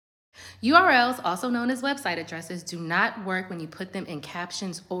URLs, also known as website addresses, do not work when you put them in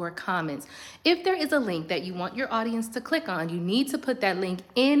captions or comments. If there is a link that you want your audience to click on, you need to put that link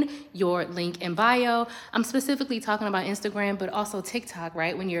in your link in bio. I'm specifically talking about Instagram, but also TikTok,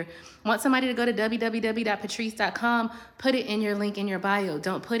 right? When you want somebody to go to www.patrice.com, put it in your link in your bio.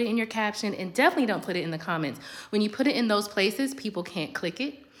 Don't put it in your caption, and definitely don't put it in the comments. When you put it in those places, people can't click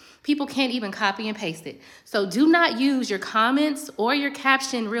it. People can't even copy and paste it. So do not use your comments or your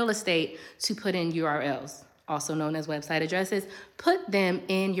caption real estate to put in URLs, also known as website addresses. Put them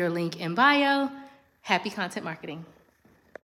in your link in bio. Happy content marketing.